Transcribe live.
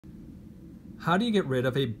How do you get rid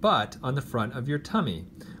of a butt on the front of your tummy?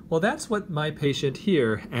 Well, that's what my patient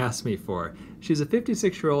here asked me for. She's a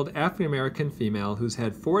 56-year-old African-American female who's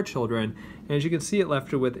had 4 children, and as you can see, it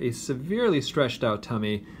left her with a severely stretched out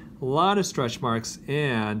tummy, a lot of stretch marks,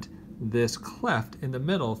 and this cleft in the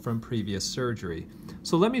middle from previous surgery.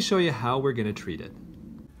 So let me show you how we're going to treat it.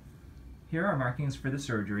 Here are markings for the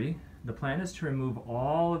surgery. The plan is to remove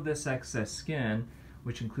all of this excess skin,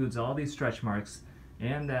 which includes all these stretch marks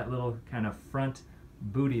and that little kind of front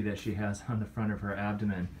booty that she has on the front of her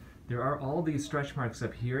abdomen. There are all these stretch marks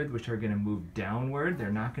up here which are going to move downward.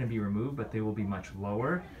 They're not going to be removed, but they will be much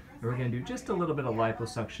lower. And we're going to do just a little bit of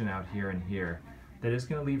liposuction out here and here. That is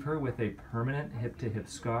going to leave her with a permanent hip-to-hip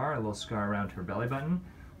scar, a little scar around her belly button,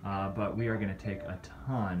 but we are going to take a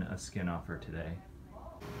ton of skin off her today.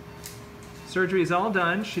 Surgery is all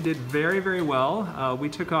done. She did very, very well. We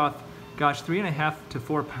took off, gosh, 3.5 to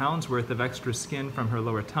 4 pounds worth of extra skin from her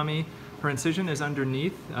lower tummy. Her incision is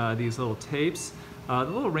underneath these little tapes. The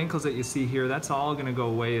little wrinkles that you see here, that's all going to go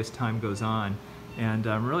away as time goes on. And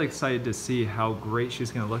I'm really excited to see how great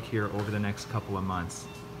she's going to look here over the next couple of months.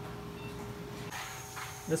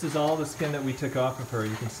 This is all the skin that we took off of her.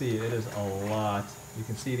 You can see it is a lot. You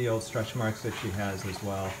can see the old stretch marks that she has as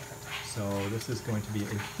well. So this is going to be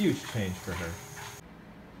a huge change for her.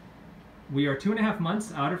 We are 2.5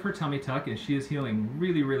 months out of her tummy tuck, and she is healing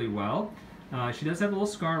really, really well. She does have a little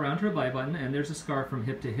scar around her belly button, and there's a scar from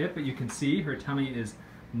hip to hip, but you can see her tummy is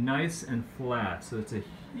nice and flat. So it's a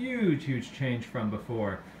huge, huge change from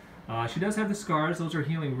before. She does have the scars. Those are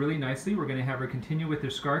healing really nicely. We're going to have her continue with her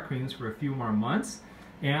scar creams for a few more months.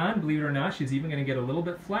 And believe it or not, she's even going to get a little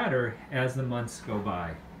bit flatter as the months go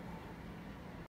by.